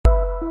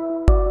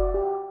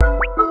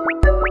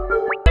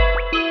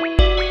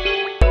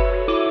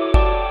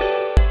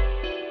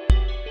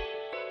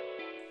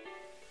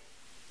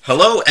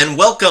Hello and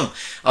welcome.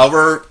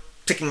 We're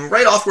picking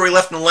right off where we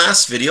left in the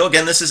last video.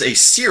 Again, this is a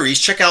series.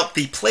 Check out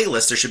the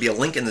playlist. There should be a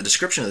link in the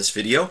description of this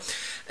video.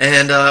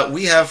 And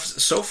we have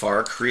so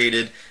far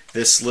created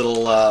this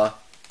little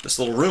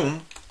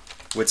room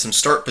with some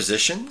start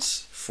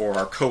positions for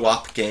our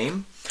co-op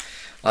game.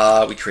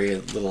 We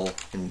created a little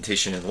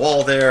indentation in the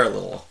wall there, a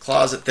little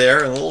closet there,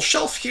 and a little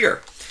shelf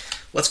here.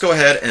 Let's go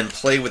ahead and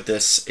play with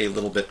this a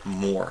little bit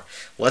more.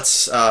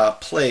 Let's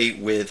play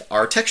with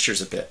our textures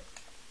a bit.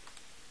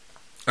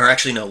 Or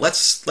actually, no,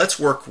 let's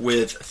work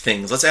with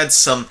things. Let's add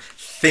some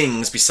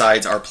things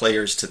besides our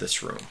players to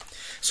this room.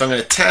 So I'm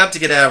going to tab to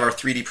get out of our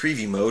 3D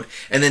preview mode,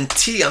 and then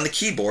T on the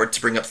keyboard to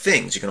bring up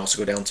things. You can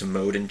also go down to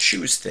mode and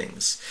choose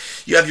things.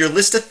 You have your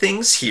list of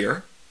things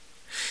here,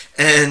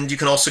 and you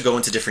can also go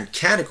into different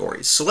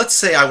categories. So let's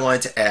say I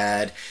wanted to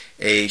add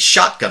a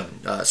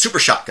shotgun, super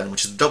shotgun,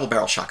 which is a double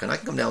barrel shotgun. I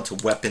can come down to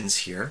weapons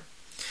here.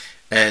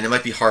 And it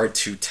might be hard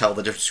to tell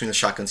the difference between the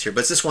shotguns here, but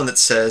it's this one that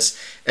says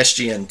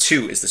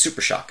SGN2 is the super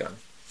shotgun.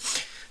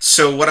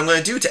 So what I'm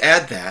going to do to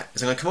add that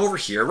is I'm going to come over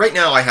here. Right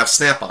now I have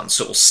snap-on,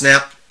 so it will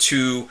snap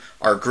to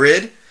our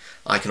grid.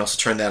 I can also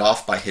turn that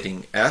off by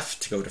hitting F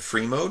to go to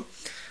free mode.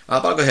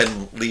 But I'll go ahead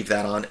and leave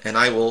that on, and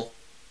I will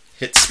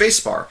hit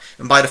spacebar.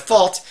 And by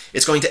default,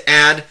 it's going to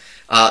add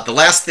the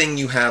last thing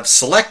you have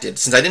selected.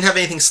 Since I didn't have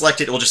anything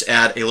selected, it will just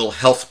add a little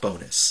health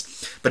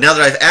bonus. But now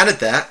that I've added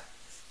that,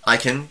 I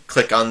can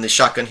click on the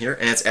shotgun here,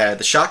 and it's added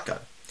the shotgun.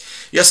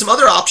 You have some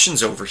other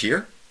options over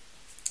here.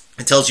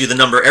 It tells you the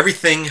number.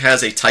 Everything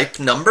has a type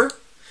number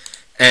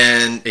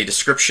and a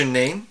description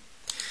name,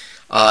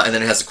 and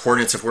then it has the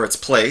coordinates of where it's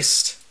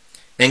placed.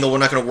 Angle we're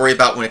not going to worry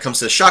about when it comes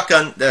to the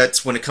shotgun.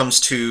 That's when it comes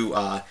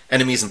to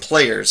enemies and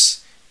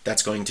players.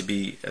 That's going to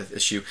be an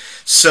issue.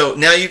 So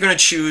now you're going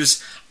to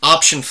choose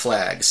option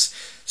flags.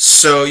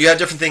 So you have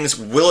different things.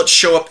 Will it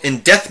show up in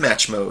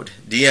deathmatch mode,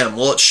 DM?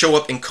 Will it show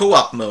up in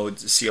co-op mode,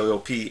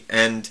 COOP?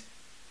 And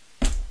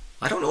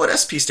I don't know what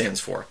SP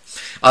stands for.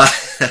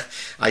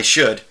 I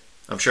should.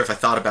 I'm sure if I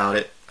thought about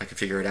it, I could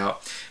figure it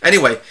out.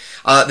 Anyway,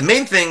 the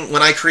main thing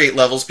when I create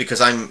levels, because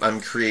I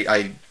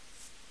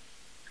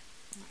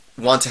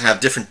want to have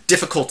different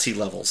difficulty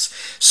levels.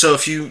 So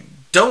if you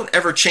don't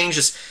ever change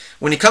this,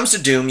 when it comes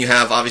to Doom, you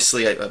have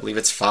obviously, I believe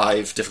it's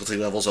 5 difficulty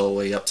levels all the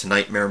way up to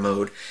nightmare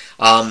mode.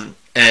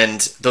 And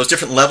those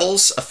different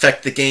levels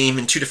affect the game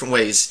in 2 different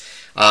ways.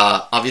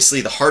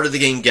 Obviously, the harder the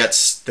game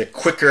gets, the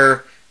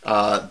quicker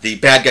the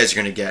bad guys are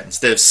going to get.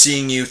 Instead of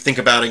seeing you, think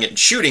about it, and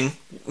shooting,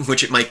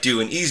 which it might do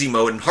in easy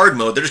mode and hard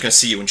mode, they're just going to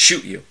see you and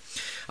shoot you.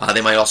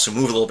 They might also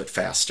move a little bit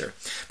faster.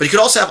 But you could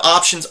also have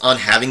options on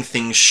having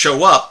things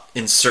show up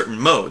in certain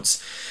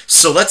modes.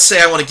 So let's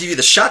say I want to give you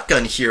the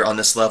shotgun here on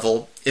this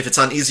level if it's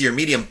on easy or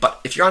medium, but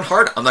if you're on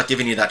hard, I'm not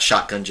giving you that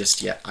shotgun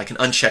just yet. I can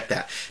uncheck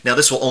that. Now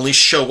this will only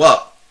show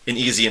up in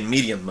easy and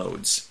medium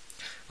modes.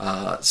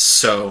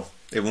 So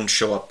it won't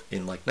show up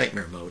in like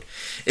nightmare mode.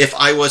 If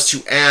I was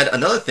to add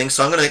another thing,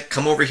 so I'm going to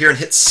come over here and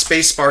hit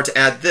spacebar to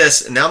add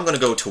this, and now I'm going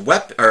to go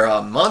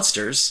to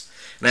monsters,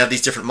 and I have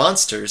these different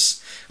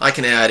monsters. I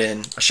can add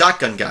in a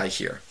shotgun guy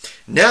here.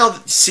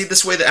 Now, see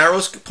this way the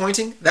arrow's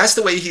pointing? That's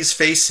the way he's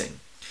facing.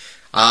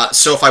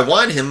 So if I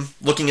want him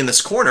looking in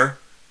this corner,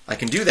 I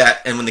can do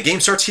that, and when the game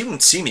starts, he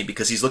won't see me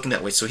because he's looking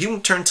that way. So he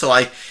won't turn till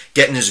I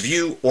get in his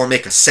view or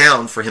make a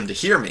sound for him to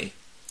hear me.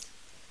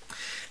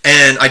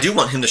 And I do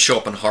want him to show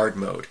up in hard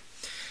mode.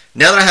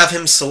 Now that I have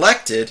him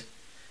selected,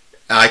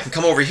 I can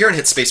come over here and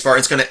hit spacebar, and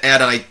it's going to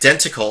add an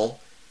identical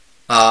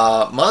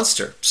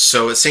monster.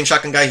 So the same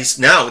shotgun guy,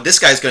 now this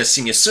guy's going to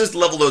see me. As soon as the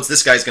level loads,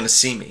 this guy's going to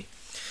see me.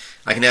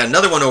 I can add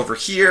another one over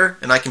here,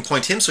 and I can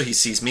point him so he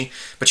sees me.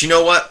 But you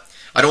know what?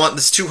 I don't want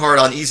this too hard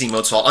on easy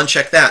mode, so I'll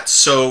uncheck that.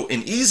 So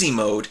in easy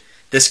mode,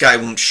 this guy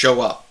won't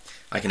show up.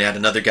 I can add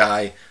another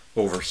guy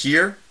over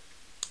here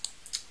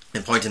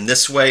and point him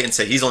this way and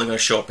say he's only going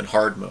to show up in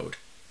hard mode.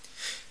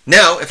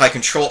 Now, if I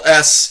Control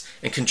S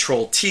and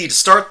Control T to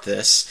start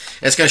this,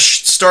 and it's going to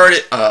start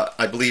it,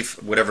 I believe,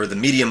 whatever the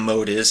medium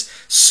mode is.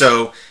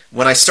 So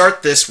when I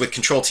start this with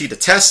Control T to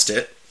test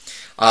it,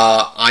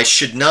 I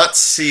should not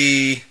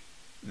see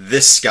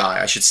this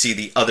guy. I should see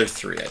the other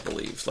 3, I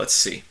believe. Let's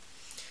see.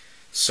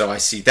 So I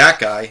see that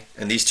guy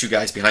and these 2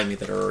 guys behind me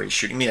that are already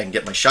shooting me. I can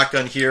get my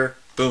shotgun here.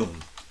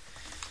 Boom.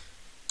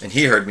 And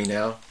he heard me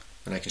now,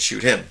 and I can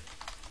shoot him.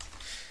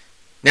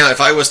 Now,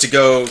 if I was to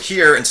go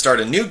here and start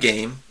a new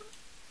game,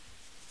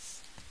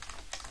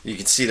 you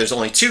can see there's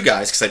only 2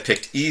 guys because I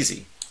picked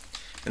easy.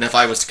 And if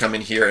I was to come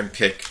in here and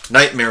pick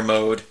nightmare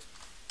mode,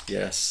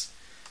 yes,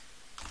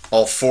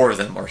 all 4 of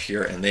them are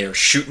here and they are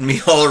shooting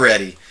me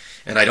already.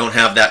 And I don't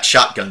have that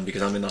shotgun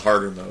because I'm in the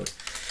harder mode.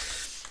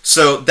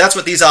 So that's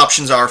what these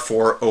options are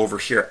for over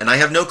here. And I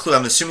have no clue.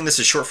 I'm assuming this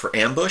is short for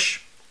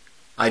ambush.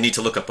 I need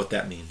to look up what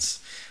that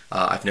means.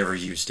 I've never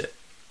used it.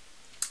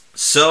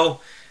 So,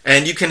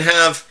 and you can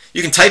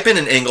type in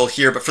an angle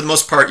here, but for the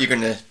most part, you're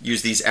going to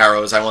use these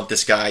arrows. I want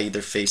this guy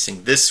either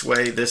facing this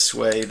way, this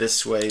way,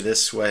 this way,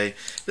 this way,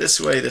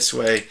 this way, this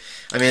way.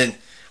 I mean,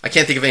 I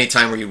can't think of any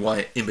time where you want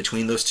it in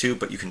between those 2,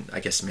 but you can, I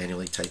guess,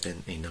 manually type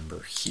in a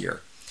number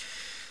here.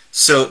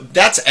 So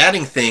that's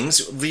adding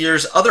things.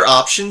 There's other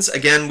options.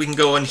 Again, we can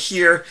go in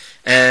here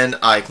and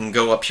I can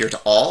go up here to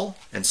all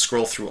and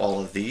scroll through all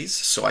of these.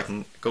 So I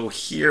can go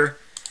here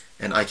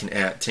and I can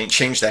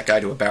change that guy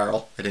to a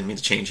barrel. I didn't mean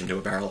to change him to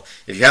a barrel.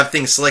 If you have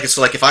things selected,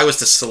 so like if I was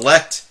to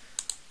select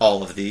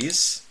all of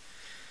these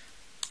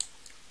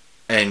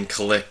and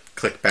click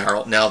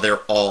barrel, now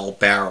they're all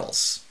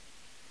barrels.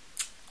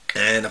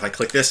 And if I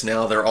click this,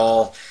 now they're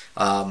all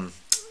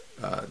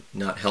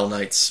not Hell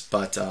Knights,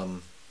 but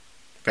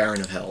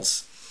Baron of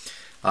Hells.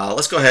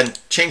 Let's go ahead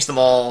and change them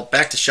all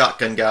back to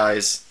shotgun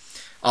guys.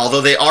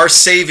 Although they are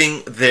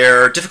saving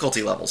their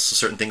difficulty levels, so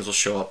certain things will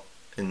show up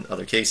in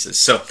other cases.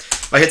 So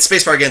if I hit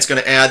spacebar again, it's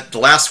going to add the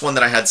last one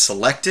that I had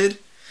selected.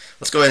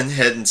 Let's go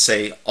ahead and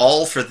say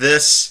all for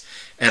this,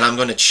 and I'm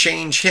going to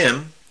change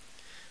him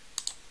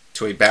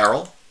to a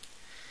barrel.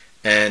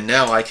 And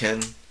now I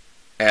can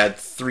add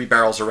 3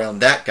 barrels around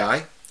that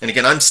guy. And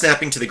again, I'm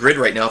snapping to the grid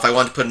right now. If I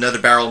want to put another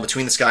barrel in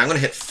between this guy, I'm going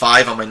to hit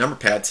 5 on my number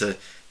pad to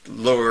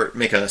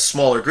make a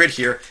smaller grid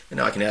here, and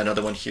now I can add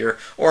another one here.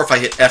 Or if I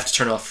hit F to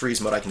turn off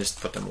freeze mode, I can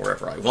just put them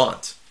wherever I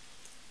want.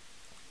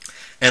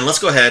 And let's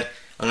go ahead.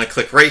 I'm going to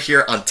click right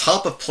here on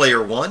top of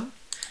player 1,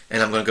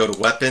 and I'm going to go to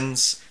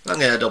weapons. And I'm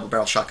going to add a double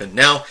barrel shotgun.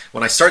 Now,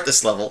 when I start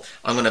this level,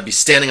 I'm going to be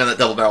standing on that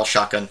double barrel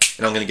shotgun,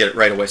 and I'm going to get it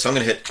right away. So I'm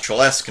going to hit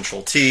Control S,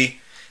 Control T,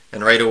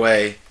 and right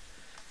away,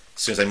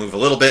 as soon as I move a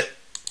little bit,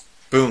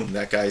 boom,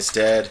 that guy's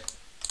dead.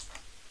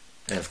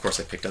 And of course,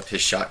 I picked up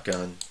his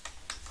shotgun.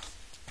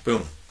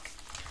 Boom.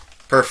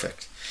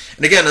 Perfect.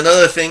 And again,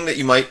 another thing that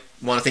you might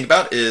want to think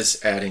about is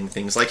adding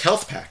things like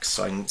health packs.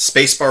 So I can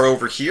spacebar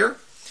over here,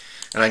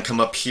 and I can come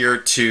up here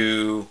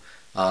to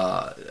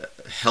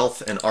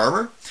health and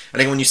armor.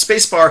 And again, when you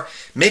spacebar,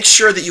 make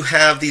sure that you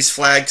have these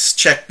flags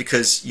checked,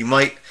 because you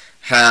might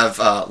have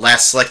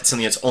last selected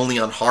something that's only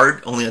on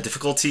hard, only on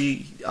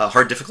difficulty,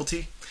 hard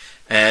difficulty,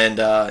 and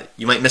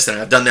you might miss it.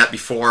 And I've done that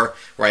before,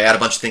 where I add a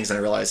bunch of things and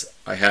I realize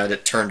I had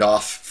it turned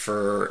off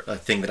for a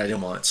thing that I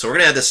didn't want. So we're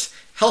going to add this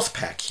health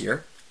pack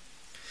here.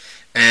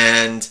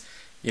 And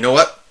you know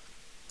what?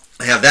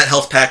 I have that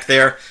health pack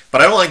there,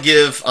 but I don't want to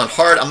give, on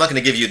hard, I'm not going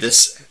to give you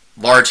this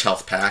large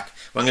health pack.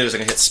 What I'm going to do is I'm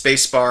going to hit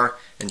spacebar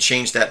and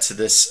change that to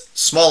this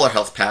smaller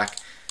health pack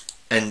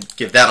and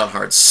give that on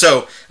hard.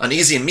 So on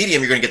easy and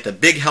medium, you're going to get the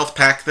big health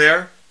pack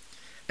there,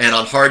 and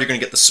on hard, you're going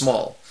to get the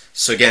small.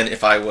 So again,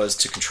 if I was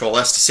to Control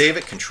S to save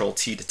it, Control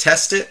T to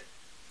test it,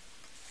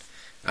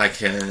 I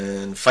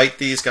can fight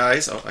these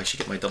guys. Oh, I should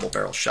get my double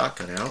barrel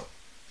shotgun out.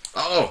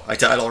 Oh, I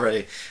died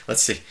already.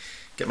 Let's see.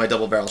 Get my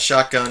double barrel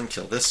shotgun,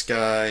 kill this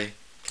guy,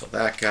 kill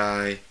that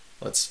guy.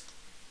 Let's,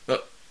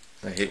 oh,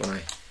 I hate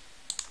when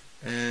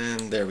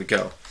and there we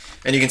go.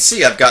 And you can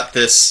see I've got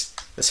this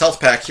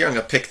health pack here. I'm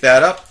going to pick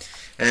that up,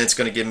 and it's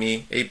going to give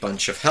me a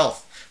bunch of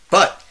health.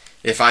 But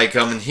if I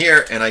come in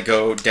here and I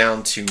go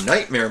down to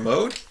nightmare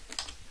mode,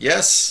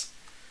 yes,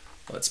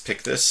 let's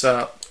pick this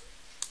up.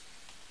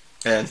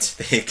 And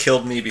they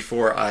killed me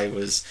before I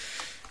was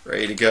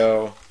ready to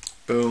go.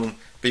 Boom.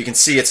 But you can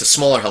see it's a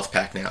smaller health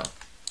pack now,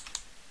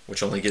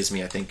 which only gives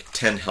me, I think,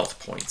 10 health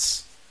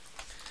points.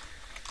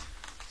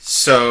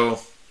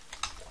 So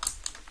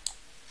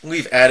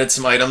we've added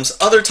some items.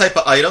 Other type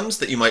of items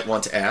that you might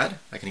want to add,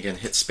 I can again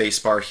hit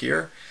spacebar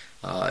here.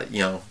 You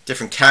know,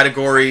 different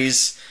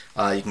categories.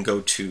 You can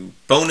go to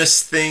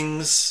bonus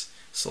things,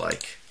 so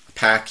like a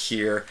pack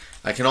here.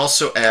 I can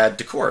also add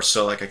decor,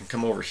 so like I can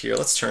come over here.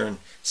 Let's turn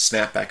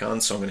snap back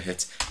on. So I'm going to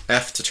hit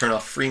F to turn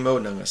off free mode,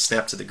 and I'm going to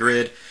snap to the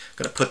grid.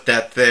 I'm going to put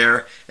that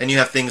there, and you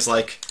have things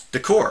like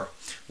decor,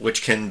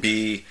 which can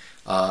be,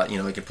 you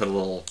know, I can put a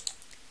little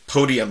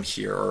podium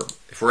here, or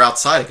if we're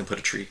outside, I can put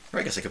a tree. Or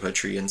I guess I could put a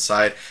tree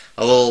inside.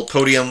 A little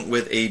podium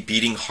with a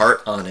beating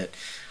heart on it.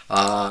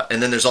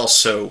 And then there's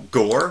also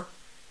gore,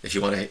 if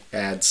you want to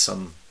add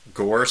some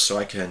gore. So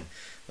I can,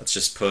 let's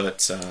just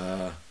put,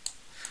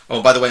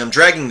 oh, by the way, I'm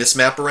dragging this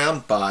map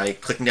around by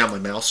clicking down my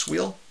mouse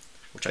wheel,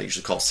 which I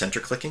usually call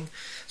center clicking.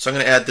 So I'm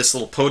going to add this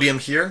little podium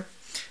here,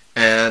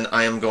 and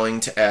I am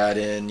going to add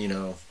in, you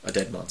know, a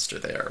dead monster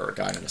there, or a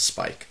guy on a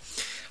spike.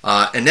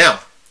 And now,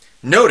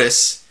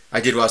 notice I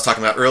did what I was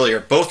talking about earlier,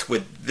 both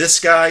with this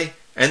guy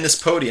and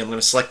this podium. I'm going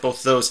to select both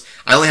of those.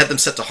 I only had them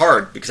set to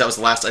hard because that was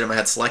the last item I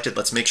had selected.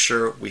 Let's make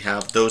sure we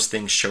have those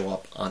things show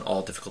up on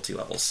all difficulty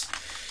levels.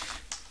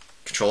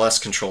 Control S,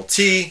 Control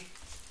T,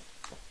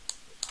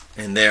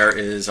 and there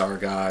is our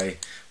guy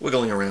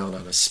wiggling around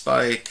on a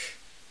spike.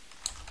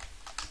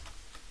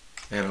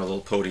 And our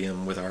little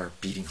podium with our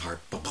beating heart.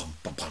 Bum, bum,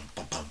 bum, bum,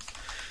 bum, bum.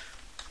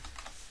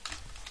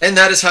 And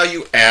that is how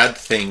you add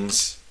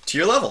things to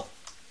your level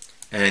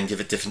and give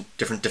it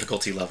different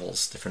difficulty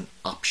levels, different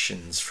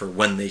options for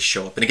when they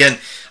show up. And again,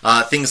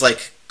 things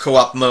like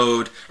co-op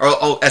mode,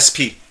 or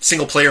SP,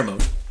 single player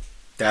mode.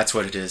 That's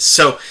what it is.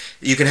 So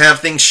you can have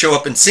things show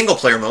up in single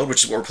player mode,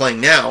 which is what we're playing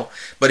now,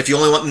 but if you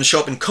only want them to show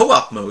up in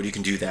co-op mode, you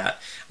can do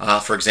that.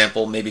 For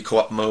example, maybe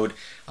co-op mode,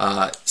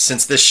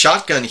 since this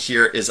shotgun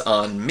here is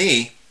on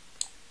me,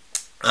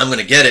 I'm going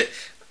to get it.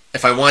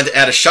 If I wanted to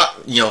add a shot,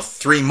 you know,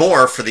 3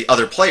 more for the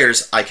other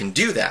players, I can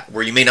do that,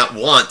 where you may not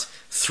want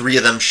 3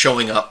 of them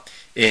showing up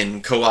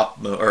in co-op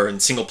mode or in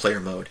single player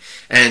mode.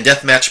 And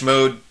deathmatch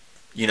mode,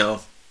 you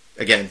know,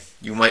 again,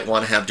 you might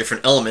want to have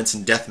different elements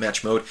in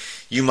deathmatch mode.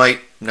 You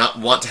might not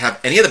want to have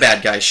any of the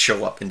bad guys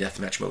show up in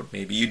deathmatch mode.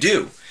 Maybe you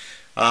do.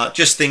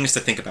 Just things to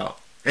think about.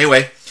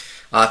 Anyway,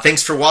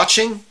 thanks for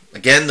watching.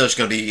 Again, there's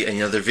going to be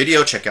another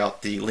video. Check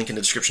out the link in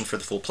the description for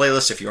the full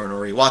playlist if you aren't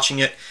already watching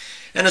it.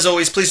 And as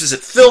always, please visit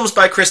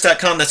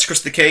filmsbychris.com. That's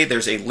Chris with the K.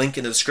 There's a link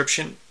in the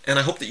description. And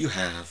I hope that you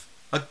have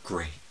a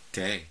great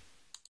day.